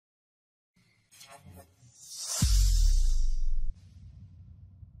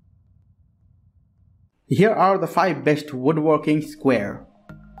Here are the 5 best woodworking square.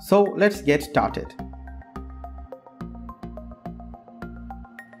 So let's get started.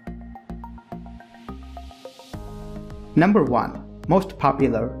 Number 1. Most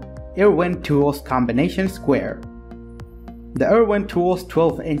popular, Irwin Tools Combination Square. The Irwin Tools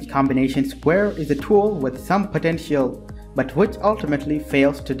 12-inch combination square is a tool with some potential, but which ultimately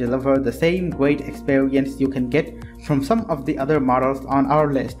fails to deliver the same great experience you can get from some of the other models on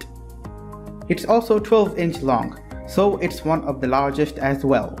our list. It's also 12-inch long, so it's one of the largest as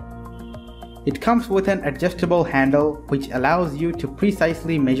well. It comes with an adjustable handle which allows you to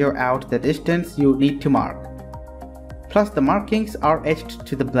precisely measure out the distance you need to mark. Plus the markings are etched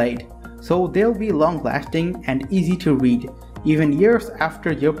to the blade, so they'll be long-lasting and easy to read, even years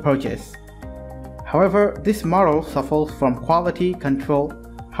after your purchase. However, this model suffers from quality control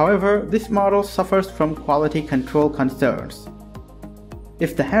concerns.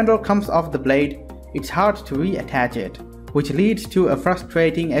 If the handle comes off the blade, it's hard to reattach it, which leads to a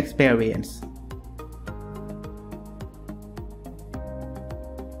frustrating experience.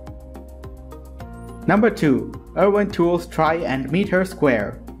 Number 2. Irwin Tools Try and Mitre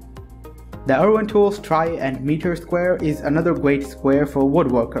Square. The Irwin Tools Try and Mitre Square is another great square for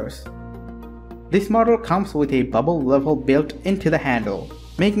woodworkers. This model comes with a bubble level built into the handle,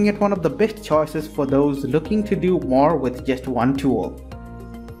 making it one of the best choices for those looking to do more with just one tool.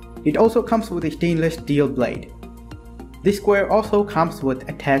 It also comes with a stainless steel blade. This square also comes with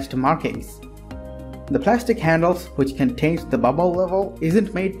attached markings. The plastic handles, which contains the bubble level,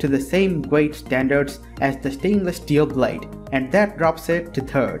 isn't made to the same great standards as the stainless steel blade, and that drops it to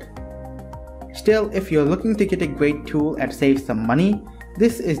 3rd. Still, if you're looking to get a great tool and save some money,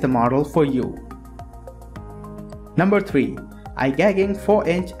 this is the model for you. Number 3. IGaging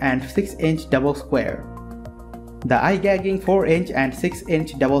 4-inch and 6-inch double square. The IGaging 4-inch and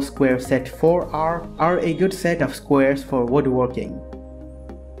 6-inch double square set 4R are a good set of squares for woodworking.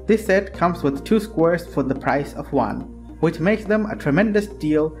 This set comes with 2 squares for the price of 1, which makes them a tremendous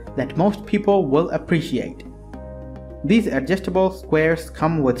deal that most people will appreciate. These adjustable squares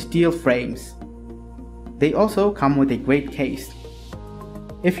come with steel frames. They also come with a great case.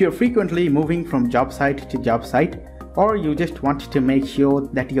 If you're frequently moving from job site to job site, or you just want to make sure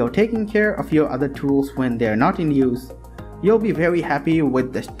that you're taking care of your other tools when they're not in use, you'll be very happy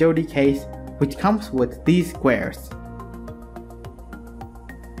with the sturdy case which comes with these squares.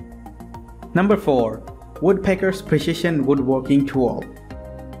 Number 4. Woodpeckers Precision Woodworking Tool.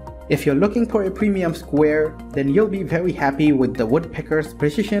 If you're looking for a premium square, then you'll be very happy with the Woodpeckers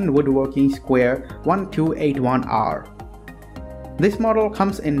Precision Woodworking Square 1281R. This model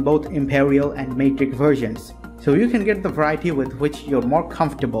comes in both Imperial and Matrix versions, so you can get the variety with which you're more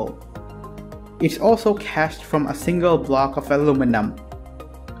comfortable. It's also cast from a single block of aluminum.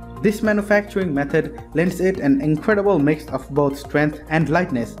 This manufacturing method lends it an incredible mix of both strength and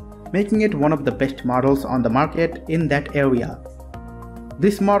lightness, making it one of the best models on the market in that area.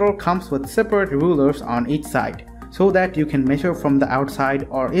 This model comes with separate rulers on each side, so that you can measure from the outside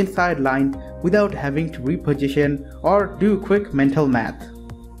or inside line without having to reposition or do quick mental math.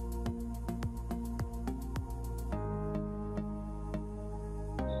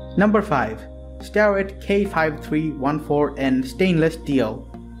 Number 5. Starrett K5314N Stainless Steel.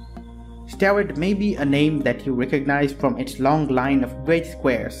 Starrett may be a name that you recognize from its long line of great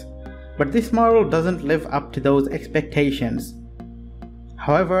squares, but this model doesn't live up to those expectations.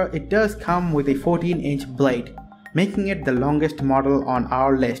 However, it does come with a 14-inch blade, making it the longest model on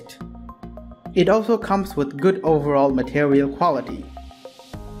our list. It also comes with good overall material quality.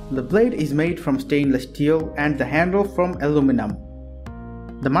 The blade is made from stainless steel and the handle from aluminum.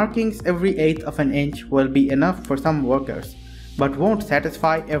 The markings every 1/8 of an inch will be enough for some workers, but won't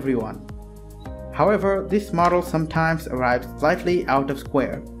satisfy everyone. However, this model sometimes arrives slightly out of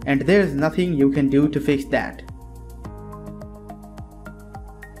square, and there's nothing you can do to fix that.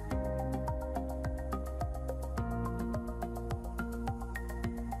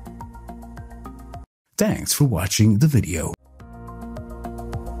 Thanks for watching the video.